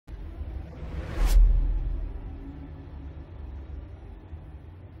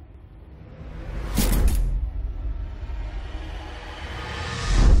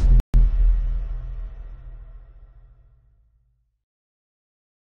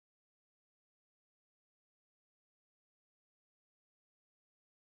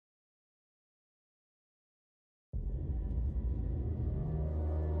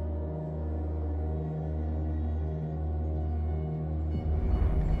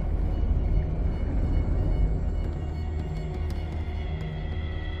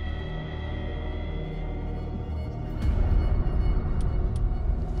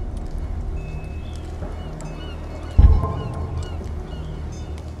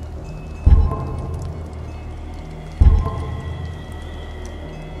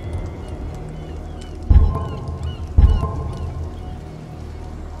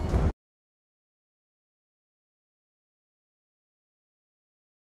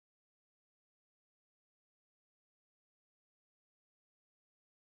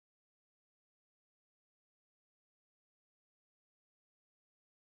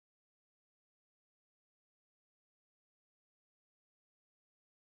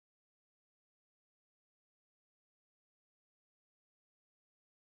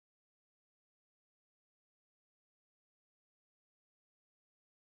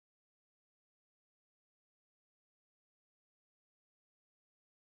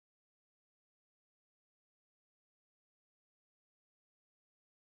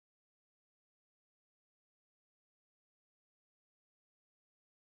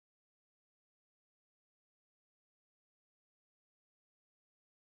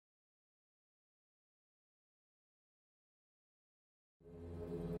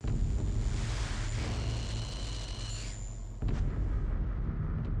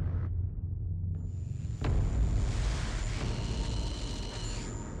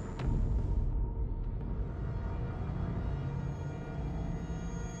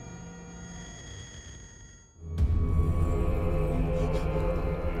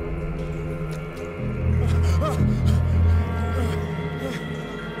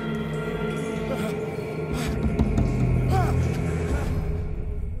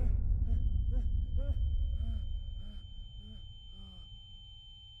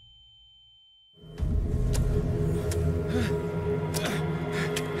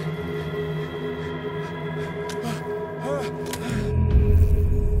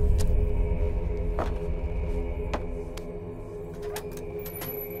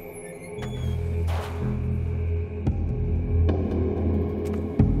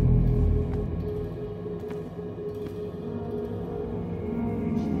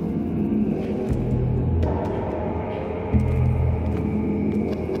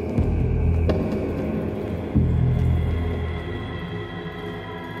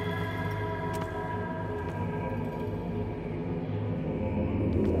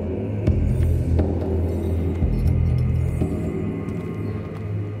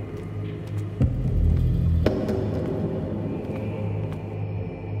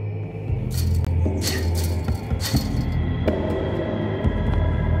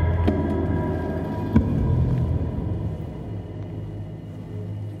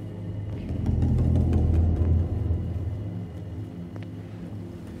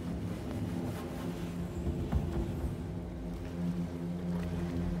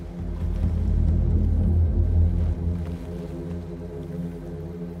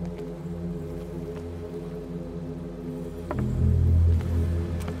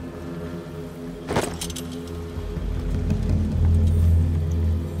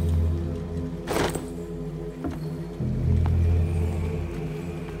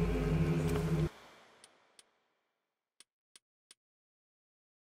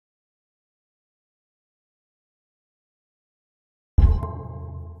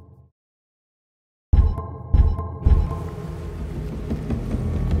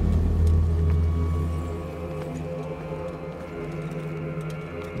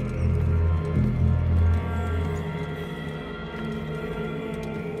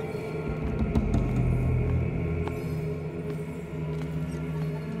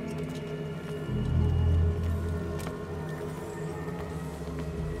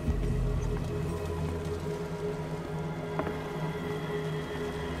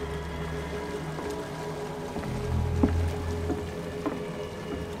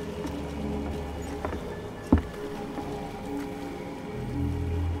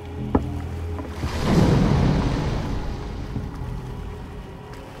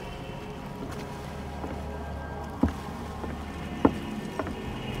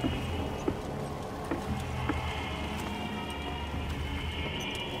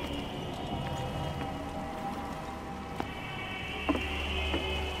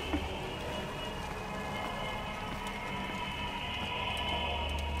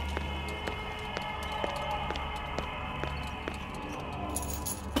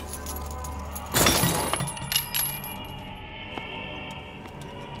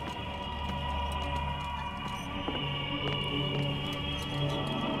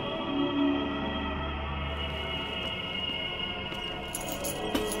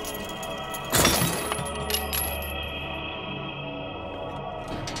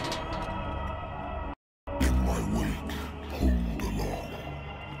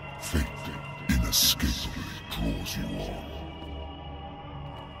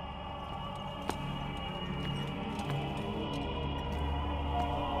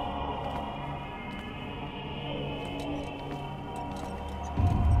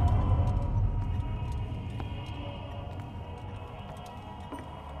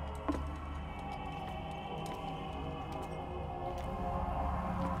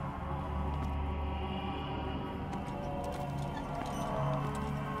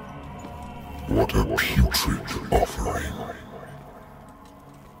What a putrid offering.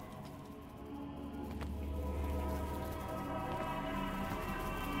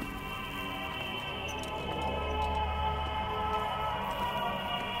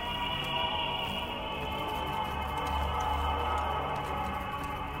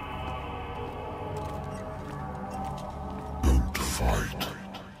 Don't fight.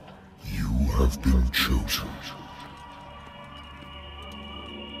 You have been chosen.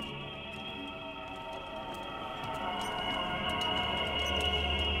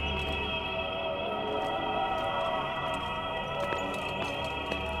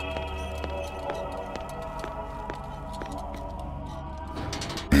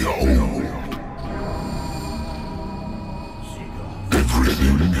 Behold,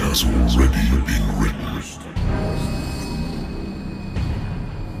 everything has already been written.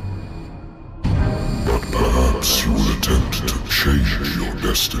 But perhaps you will attempt to change your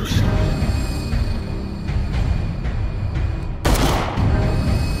destiny.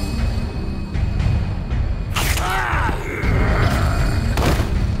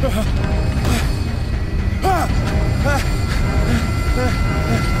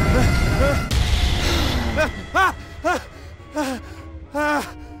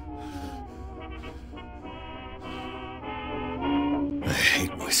 I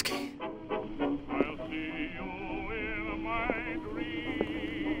hate whiskey. I'll see you in my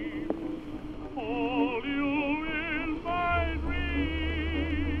dream. Hold you in my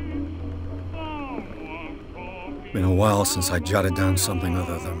dream. Someone told me Been a while since I jotted down something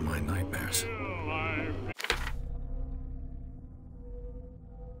other than my nightmares.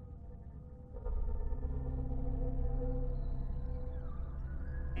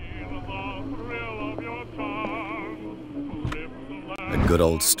 A good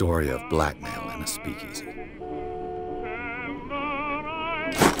old story of blackmail in a speakeasy.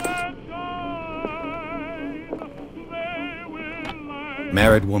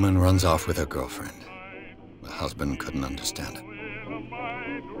 Married woman runs off with her girlfriend. The husband couldn't understand it.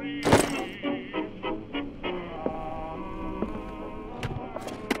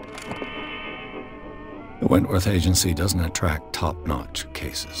 The Wentworth Agency doesn't attract top-notch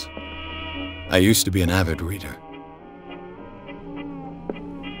cases. I used to be an avid reader.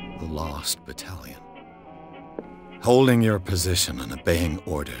 The Lost Battalion. Holding your position and obeying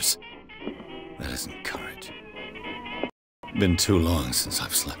orders. That isn't courage. Been too long since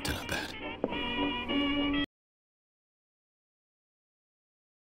I've slept in a bed.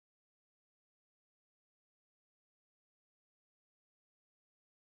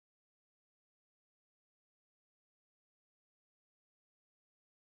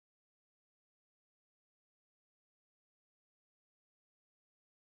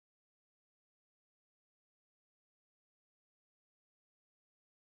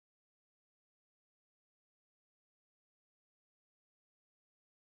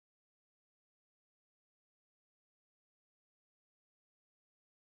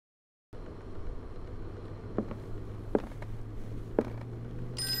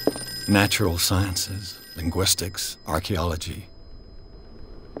 Natural sciences, linguistics, archaeology.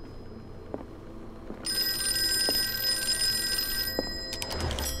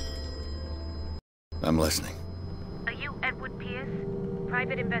 I'm listening. Are you Edward Pierce,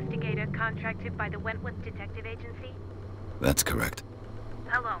 private investigator contracted by the Wentworth Detective Agency? That's correct.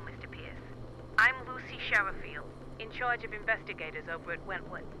 Hello, Mr. Pierce. I'm Lucy Sherifield, in charge of investigators over at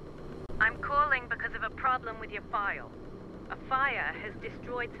Wentworth. I'm calling because of a problem with your file. A fire has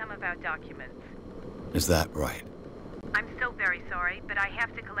destroyed some of our documents. Is that right? I'm so very sorry, but I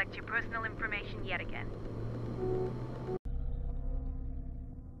have to collect your personal information yet again.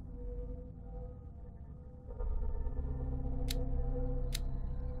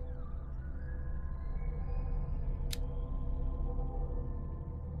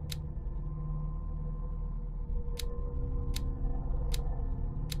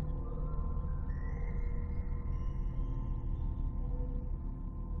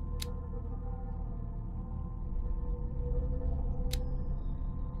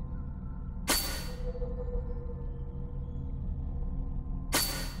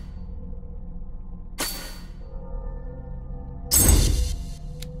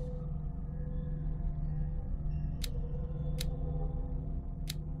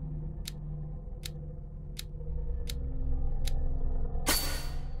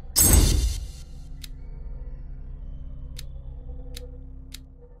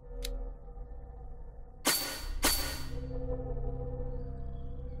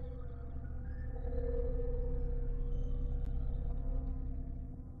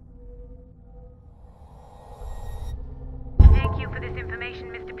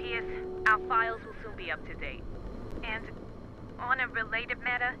 Our files will soon be up to date. And on a related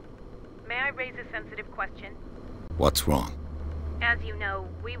matter, may I raise a sensitive question? What's wrong? As you know,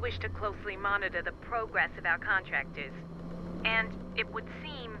 we wish to closely monitor the progress of our contractors. And it would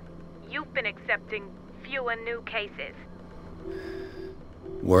seem you've been accepting fewer new cases.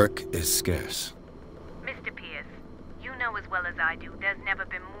 Work is scarce. Mr. Pierce, you know as well as I do, there's never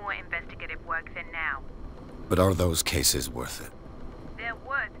been more investigative work than now. But are those cases worth it? They're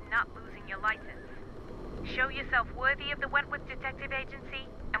worth not losing your license. Show yourself worthy of the Wentworth Detective Agency,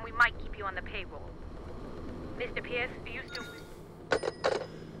 and we might keep you on the payroll. Mr. Pierce, are you still...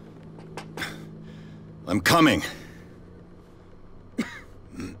 I'm coming!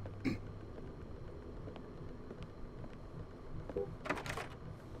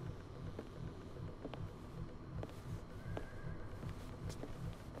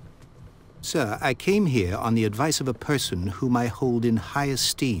 Sir, I came here on the advice of a person whom I hold in high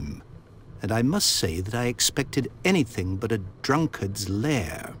esteem, and I must say that I expected anything but a drunkard's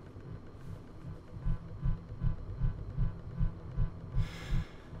lair.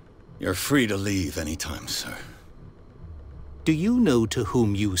 You're free to leave anytime, sir. Do you know to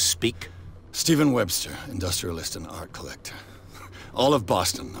whom you speak? Stephen Webster, industrialist and art collector. All of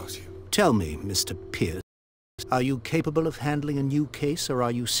Boston knows you. Tell me, Mr. Pierce, are you capable of handling a new case, or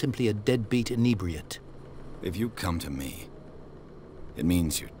are you simply a deadbeat inebriate? If you come to me, it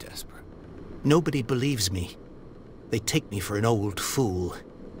means you're desperate. Nobody believes me. They take me for an old fool.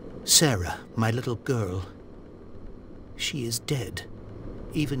 Sarah, my little girl, she is dead.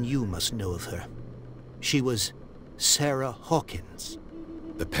 Even you must know of her. She was Sarah Hawkins.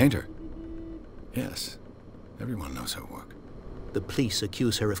 The painter? Yes. Everyone knows her work. The police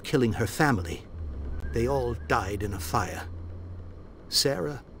accuse her of killing her family. They all died in a fire.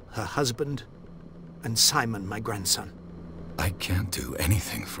 Sarah, her husband, and Simon, my grandson. I can't do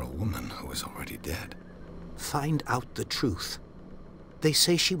anything for a woman who is already dead. Find out the truth. They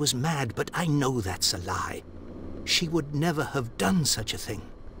say she was mad, but I know that's a lie. She would never have done such a thing.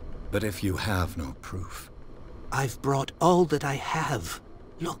 But if you have no proof... I've brought all that I have.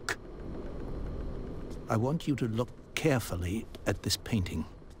 Look. I want you to look carefully at this painting.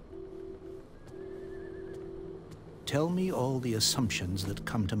 Tell me all the assumptions that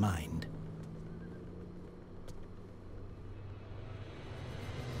come to mind.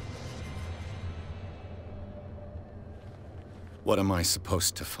 What am I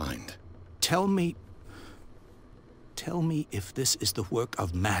supposed to find? Tell me if this is the work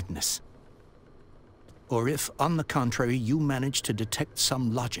of madness. Or if, on the contrary, you manage to detect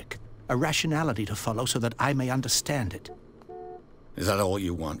some logic, a rationality to follow so that I may understand it. Is that all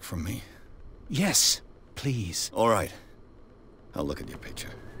you want from me? Yes, please. All right. I'll look at your picture.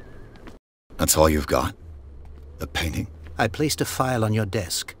 That's all you've got? The painting? I placed a file on your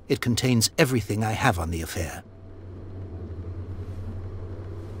desk. It contains everything I have on the affair.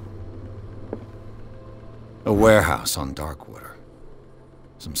 A warehouse on Darkwater.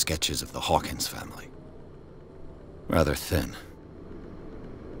 Some sketches of the Hawkins family. Rather thin.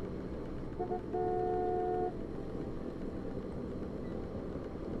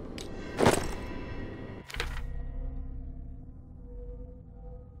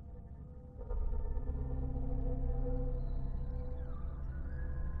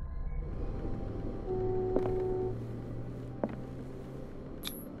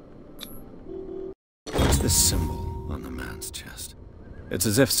 What's this symbol on the man's chest? It's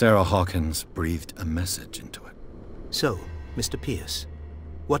as if Sarah Hawkins breathed a message into it. So, Mr. Pierce,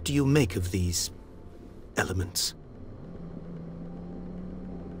 what do you make of these elements?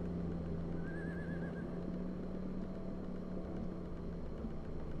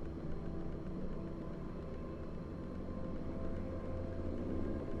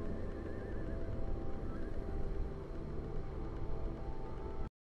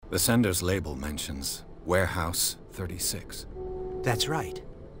 The sender's label mentions Warehouse 36. That's right.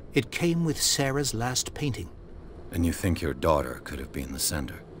 It came with Sarah's last painting. And you think your daughter could have been the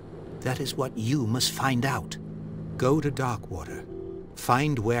sender? That is what you must find out. Go to Darkwater.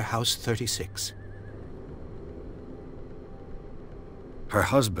 Find Warehouse 36. Her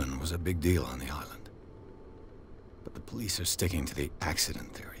husband was a big deal on the island. But the police are sticking to the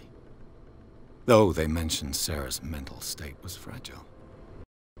accident theory. Though they mentioned Sarah's mental state was fragile.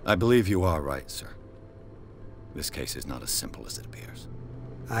 I believe you are right, sir. This case is not as simple as it appears.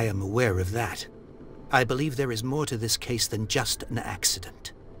 I am aware of that. I believe there is more to this case than just an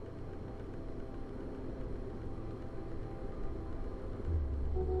accident.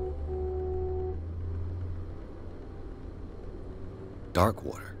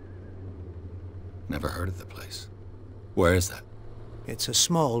 Darkwater. Never heard of the place. Where is that? It's a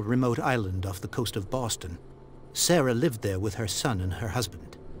small, remote island off the coast of Boston. Sarah lived there with her son and her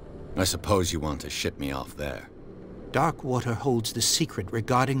husband. I suppose you want to ship me off there. Darkwater holds the secret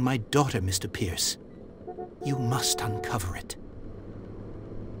regarding my daughter, Mr. Pierce. You must uncover it.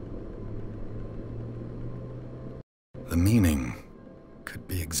 The meaning could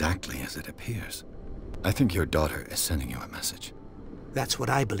be exactly as it appears. I think your daughter is sending you a message. That's what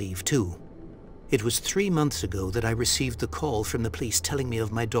I believe, too. It was 3 months ago that I received the call from the police telling me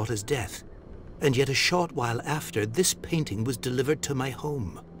of my daughter's death. And yet a short while after, this painting was delivered to my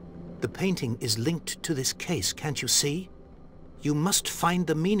home. The painting is linked to this case, can't you see? You must find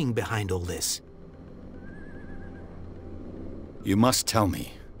the meaning behind all this. You must tell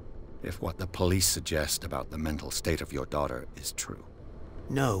me if what the police suggest about the mental state of your daughter is true.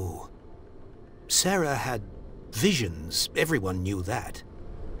 No. Sarah had visions. Everyone knew that.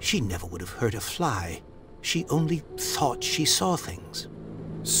 She never would have hurt a fly. She only thought she saw things.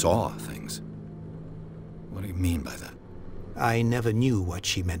 Saw things? What do you mean by that? I never knew what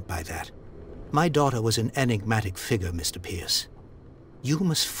she meant by that. My daughter was an enigmatic figure, Mr. Pierce. You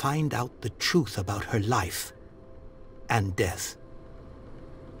must find out the truth about her life and death.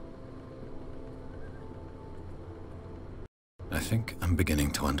 I think I'm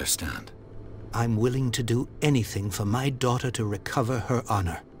beginning to understand. I'm willing to do anything for my daughter to recover her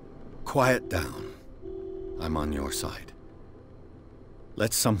honor. Quiet down. I'm on your side.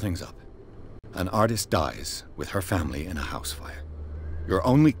 Let's sum things up. An artist dies with her family in a house fire. Your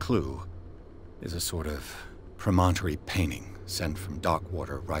only clue is a sort of promontory painting sent from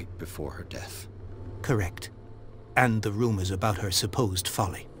Darkwater right before her death. Correct. And the rumors about her supposed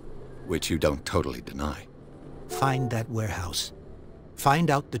folly. Which you don't totally deny. Find that warehouse. Find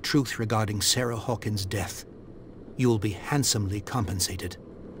out the truth regarding Sarah Hawkins' death. You'll be handsomely compensated.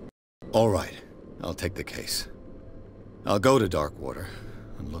 All right. I'll take the case. I'll go to Darkwater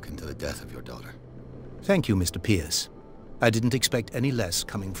and look into the death of your daughter. Thank you, Mr. Pierce. I didn't expect any less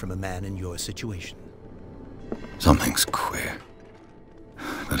coming from a man in your situation. Something's queer.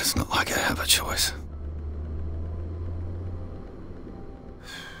 But it's not like I have a choice.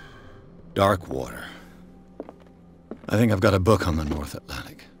 Darkwater. I think I've got a book on the North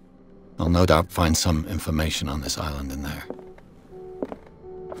Atlantic. I'll no doubt find some information on this island in there.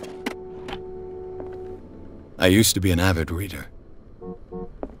 I used to be an avid reader.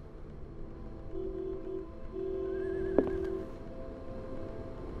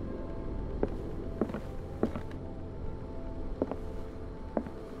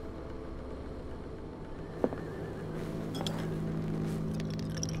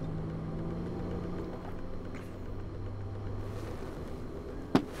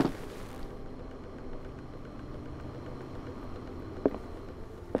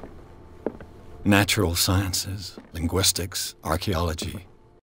 Natural sciences, linguistics, archaeology.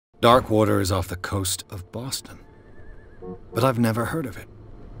 Darkwater is off the coast of Boston. But I've never heard of it.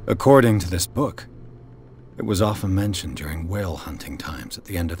 According to this book, it was often mentioned during whale hunting times at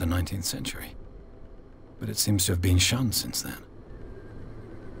the end of the 19th century. But it seems to have been shunned since then.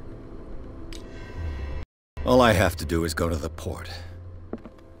 All I have to do is go to the port.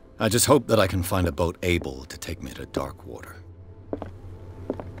 I just hope that I can find a boat able to take me to Darkwater.